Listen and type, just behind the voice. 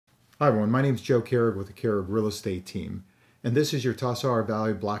Hi everyone, my name is Joe Kehrig with the Kehrig Real Estate Team, and this is your Tassajara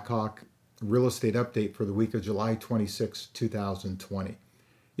Valley Blackhawk real estate update for the week of July 26, 2020.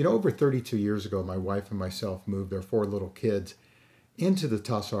 You know, over 32 years ago, my wife and myself moved our 4 little kids into the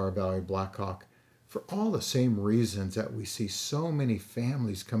Tassajara Valley Blackhawk for all the same reasons that we see so many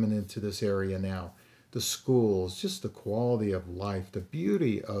families coming into this area now. The schools, just the quality of life, the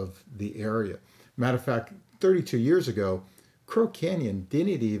beauty of the area. Matter of fact, 32 years ago, Crow Canyon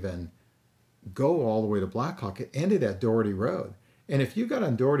didn't even go all the way to Blackhawk. It ended at Doherty Road. And if you got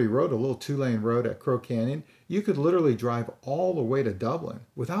on Doherty Road, a little 2-lane road at Crow Canyon, you could literally drive all the way to Dublin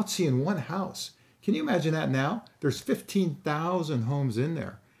without seeing one house. Can you imagine that now? There's 15,000 homes in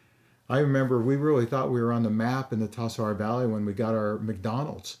there. I remember we really thought we were on the map in the Tassajara Valley when we got our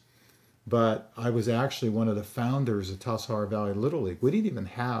McDonald's. But I was actually one of the founders of Tassajara Valley Little League. We didn't even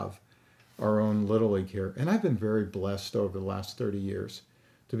have our own Little League here. And I've been very blessed over the last 30 years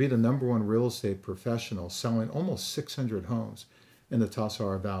to be the #1 real estate professional selling almost 600 homes in the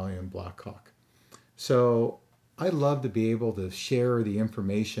Tassajara Valley and Blackhawk. So I love to be able to share the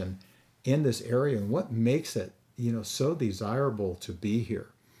information in this area and what makes it, so desirable to be here.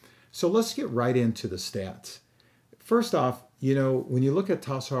 So let's get right into the stats. First off, when you look at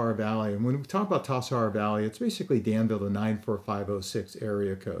Tassajara Valley, and when we talk about Tassajara Valley, it's basically Danville, the 94506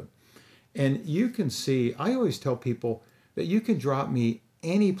 area code. And you can see, I always tell people that you can drop me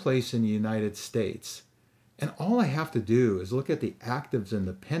any place in the United States, and all I have to do is look at the actives and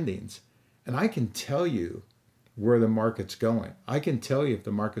the pendings, and I can tell you where the market's going. I can tell you if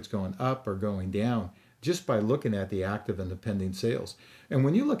the market's going up or going down just by looking at the active and the pending sales. And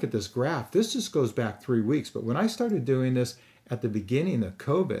when you look at this graph, this just goes back 3 weeks, but when I started doing this at the beginning of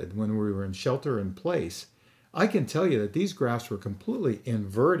COVID, when we were in shelter in place, I can tell you that these graphs were completely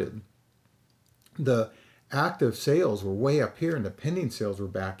inverted. The active sales were way up here and the pending sales were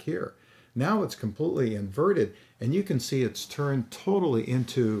back here. Now it's completely inverted, and you can see it's turned totally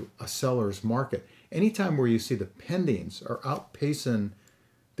into a seller's market. Anytime where you see the pendings are outpacing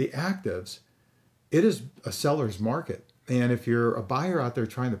the actives, it is a seller's market. And if you're a buyer out there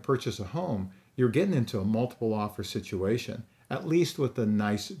trying to purchase a home, you're getting into a multiple offer situation, at least with the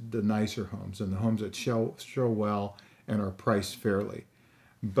nicer homes and the homes that show well and are priced fairly.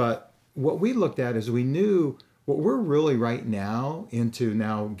 But what we looked at is we knew what we're really right now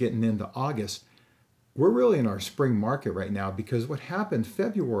getting into August, we're really in our spring market right now, because what happened,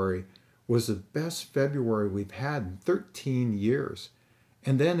 February was the best February we've had in 13 years.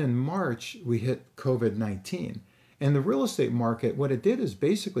 And then in March, we hit COVID-19. And the real estate market, what it did is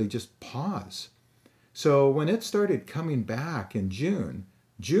basically just pause. So when it started coming back in June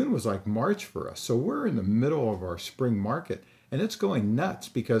was like March for us. So we're in the middle of our spring market, and it's going nuts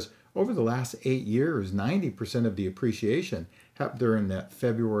because over the last 8 years, 90% of the appreciation happened during that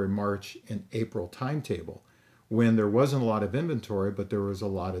February, March, and April timetable, when there wasn't a lot of inventory, but there was a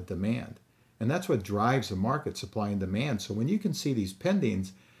lot of demand. And that's what drives the market, supply and demand. So when you can see these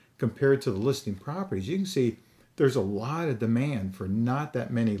pendings compared to the listing properties, you can see there's a lot of demand for not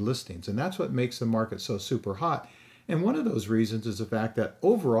that many listings. And that's what makes the market so super hot. And one of those reasons is the fact that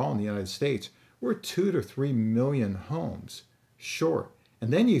overall in the United States, we're 2 to 3 million homes short.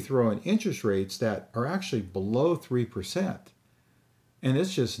 And then you throw in interest rates that are actually below 3%. And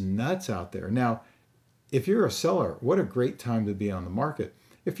it's just nuts out there. Now, if you're a seller, what a great time to be on the market.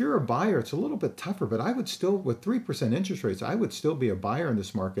 If you're a buyer, it's a little bit tougher, but I would still, with 3% interest rates, I would still be a buyer in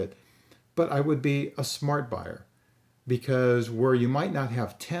this market, but I would be a smart buyer, because where you might not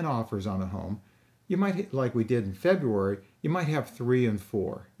have 10 offers on a home, you might, like we did in February, you might have 3 and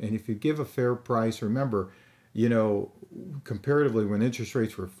 4. And if you give a fair price, remember, comparatively, when interest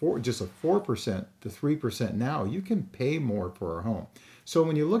rates were just a 4% to 3% now, you can pay more for a home. So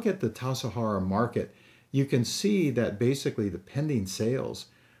when you look at the Tassajara market, you can see that basically the pending sales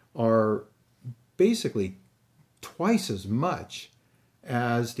are basically twice as much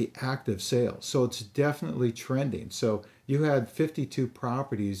as the active sales. So it's definitely trending. So you had 52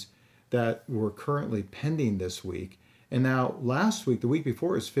 properties that were currently pending this week. And now last week, the week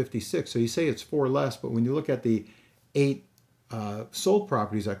before, is 56. So you say it's 4 less, but when you look at the 8 sold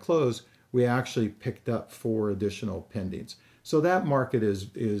properties that closed, we actually picked up 4 additional pendings. So that market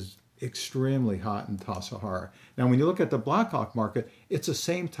is extremely hot in Tassajara. Now, when you look at the Blackhawk market, it's the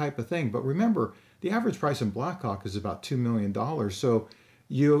same type of thing. But remember, the average price in Blackhawk is about $2 million. So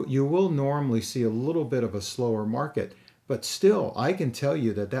you will normally see a little bit of a slower market. But still, I can tell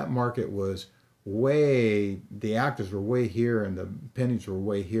you that that market was the actors were way here and the pendings were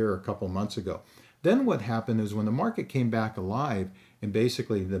way here a couple months ago. Then what happened is when the market came back alive in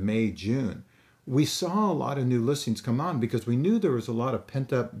basically the May, June, we saw a lot of new listings come on because we knew there was a lot of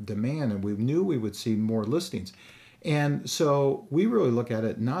pent-up demand, and we knew we would see more listings. And so we really look at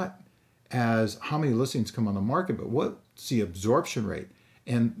it not as how many listings come on the market, but what's the absorption rate.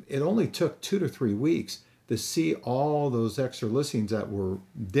 And it only took 2 to 3 weeks to see all those extra listings that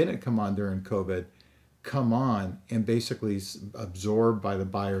didn't come on during COVID come on and basically absorbed by the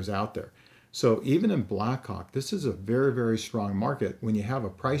buyers out there. So even in Blackhawk, this is a very, very strong market when you have a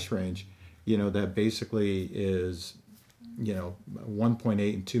price range, that basically is,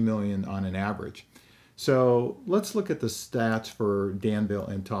 1.8 and 2 million on an average. So let's look at the stats for Danville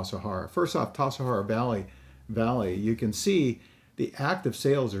and Tassajara. First off, Tassajara Valley, you can see the active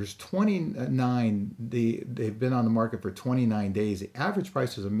sales, there's 29, they've been on the market for 29 days. The average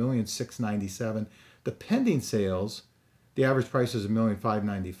price is $1,697,000. The pending sales, the average price is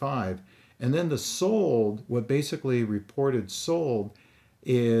 $1,595,000. And then the sold, what basically reported sold,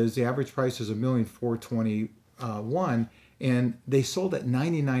 is the average price is $1,421,000, and they sold at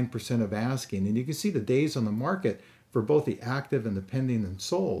 99% of asking. And you can see the days on the market for both the active and the pending and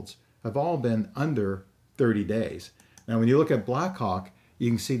solds have all been under 30 days. Now, when you look at Blackhawk,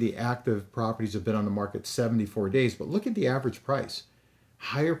 you can see the active properties have been on the market 74 days, but look at the average price.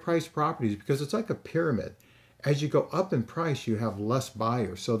 Higher priced properties, because it's like a pyramid. As you go up in price, you have less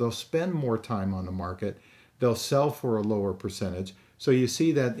buyers. So they'll spend more time on the market. They'll sell for a lower percentage. So you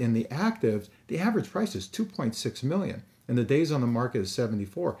see that in the actives, the average price is $2.6 million, and the days on the market is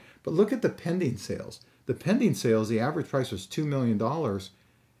 74. But look at the pending sales. The pending sales, the average price was $2 million,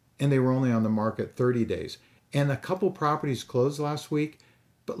 and they were only on the market 30 days. And a couple properties closed last week,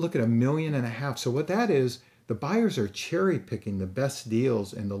 but look at $1.5 million. So what that is, the buyers are cherry picking the best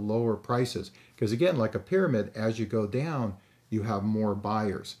deals and the lower prices. Because again, like a pyramid, as you go down, you have more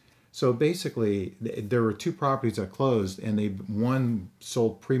buyers. So basically, there were 2 properties that closed, and one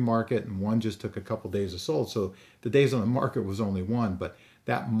sold pre-market and one just took a couple days to sold. So the days on the market was only 1, but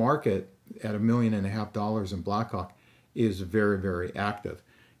that market at $1.5 million in Blackhawk is very, very active.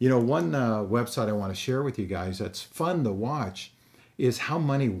 One website I want to share with you guys that's fun to watch is How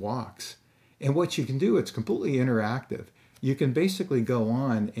Money Walks. And what you can do, it's completely interactive. You can basically go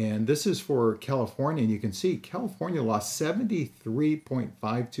on, and this is for California, and you can see California lost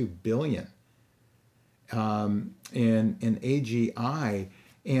 $73.52 billion in AGI.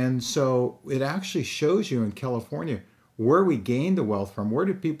 And so it actually shows you in California where we gained the wealth from. Where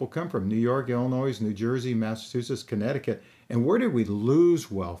did people come from? New York, Illinois, New Jersey, Massachusetts, Connecticut. And where did we lose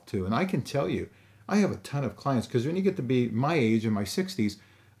wealth to? And I can tell you, I have a ton of clients, because when you get to be my age, in my 60s,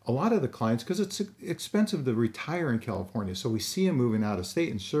 a lot of the clients, because it's expensive to retire in California, so we see them moving out of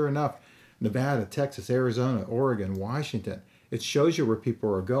state. And sure enough, Nevada, Texas, Arizona, Oregon, Washington, it shows you where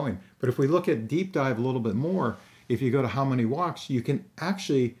people are going. But if we look at deep dive a little bit more, if you go to How Many Walks, you can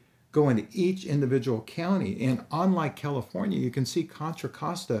actually go into each individual county. And unlike California, you can see Contra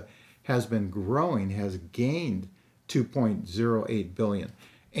Costa has been growing, has gained $2.08 billion.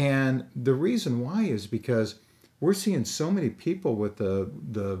 And the reason why is because we're seeing so many people with the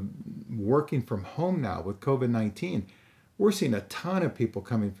working from home now with COVID-19. We're seeing a ton of people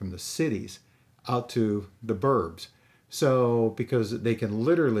coming from the cities out to the burbs. So because they can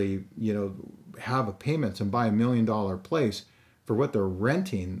literally, have a payments and buy $1 million place for what they're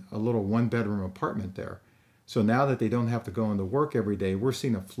renting, a little 1-bedroom apartment there. So now that they don't have to go into work every day, we're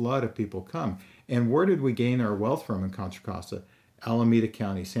seeing a flood of people come. And where did we gain our wealth from in Contra Costa? Alameda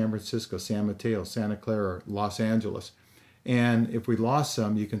County, San Francisco, San Mateo, Santa Clara, Los Angeles. And if we lost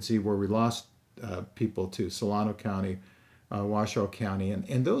some, you can see where we lost people to: Solano County, Washoe County.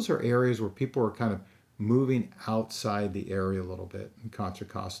 And those are areas where people are kind of moving outside the area a little bit in Contra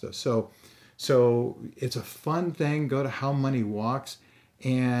Costa. So it's a fun thing. Go to How Money Walks,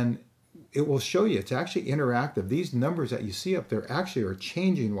 and it will show you. It's actually interactive. These numbers that you see up there actually are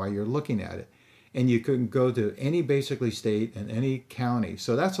changing while you're looking at it. And you can go to any basically state and any county.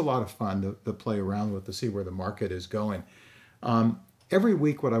 So that's a lot of fun to play around with, to see where the market is going. Every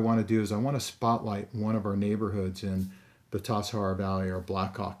week what I want to do is I want to spotlight one of our neighborhoods in the Tassajara Valley or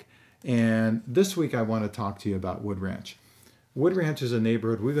Blackhawk. And this week I want to talk to you about WoodRanch. WoodRanch is a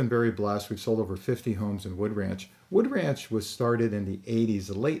neighborhood. We've been very blessed. We've sold over 50 homes in WoodRanch. WoodRanch was started in the 80s,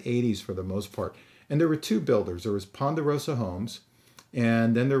 the late 80s for the most part. And there were 2 builders. There was Ponderosa Homes,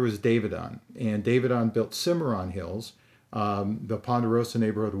 and then there was Davidon. And Davidon built Cimarron Hills. The Ponderosa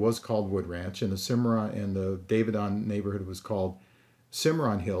neighborhood was called WoodRanch, and the Davidon neighborhood was called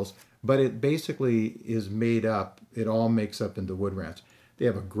Cimarron Hills. But it basically is made up, it all makes up into WoodRanch. They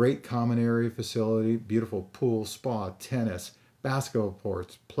have a great common area facility, beautiful pool, spa, tennis, basketball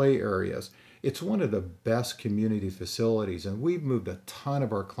courts, play areas. It's one of the best community facilities, and we've moved a ton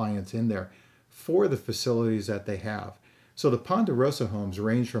of our clients in there for the facilities that they have. So the Ponderosa homes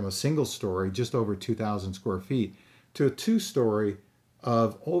range from a single story, just over 2,000 square feet, to a two-story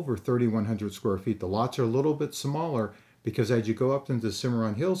of over 3,100 square feet. The lots are a little bit smaller because as you go up into the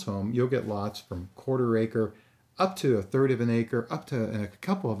Cimarron Hills home, you'll get lots from quarter acre up to a third of an acre, up to, and a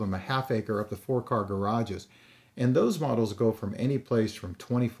couple of them, a half acre, up to 4-car garages. And those models go from any place from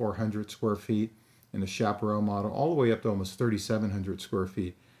 2,400 square feet in the Chaparral model all the way up to almost 3,700 square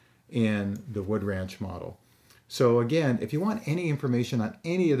feet in the WoodRanch model. So again, if you want any information on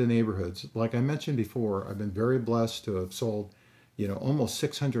any of the neighborhoods, like I mentioned before, I've been very blessed to have sold, almost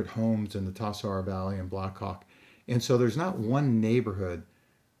 600 homes in the Tassajara Valley and Blackhawk. And so there's not one neighborhood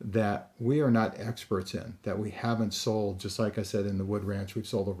that we are not experts in, that we haven't sold. Just like I said, in the WoodRanch, we've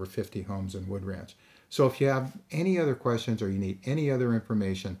sold over 50 homes in WoodRanch. So if you have any other questions or you need any other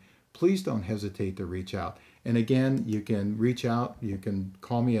information, please don't hesitate to reach out. And again, you can reach out. You can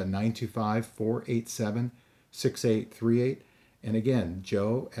call me at 925-487-6838. And again,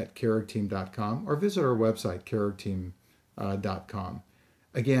 joe@kehrigteam.com, or visit our website, kehrigteam.com.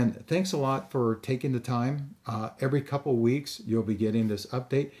 Again, thanks a lot for taking the time. Every couple weeks, you'll be getting this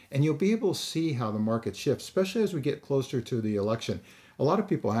update, and you'll be able to see how the market shifts, especially as we get closer to the election. A lot of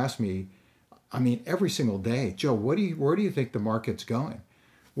people ask me, every single day, Joe, where do you think the market's going?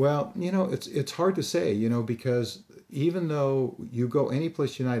 Well, it's hard to say, because even though you go any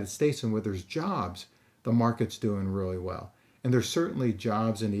place in the United States and where there's jobs, the market's doing really well. And there's certainly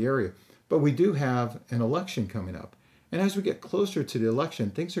jobs in the area. But we do have an election coming up. And as we get closer to the election,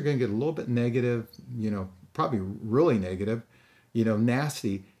 things are going to get a little bit negative, probably really negative,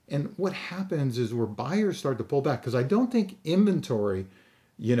 nasty. And what happens is where buyers start to pull back, because I don't think inventory,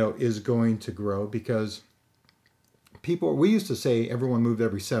 is going to grow, because we used to say everyone moved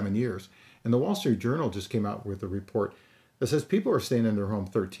every 7 years. And the Wall Street Journal just came out with a report that says people are staying in their home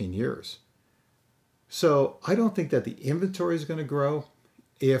 13 years. So I don't think that the inventory is going to grow.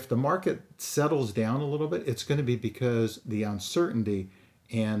 If the market settles down a little bit, it's going to be because the uncertainty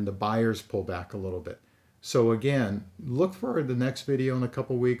and the buyers pull back a little bit. So again, look for the next video in a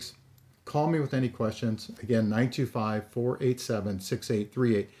couple weeks. Call me with any questions. Again,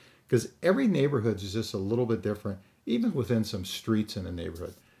 925-487-6838, because every neighborhood is just a little bit different, even within some streets in a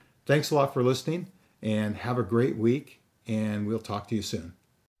neighborhood. Thanks a lot for listening, and have a great week, and we'll talk to you soon.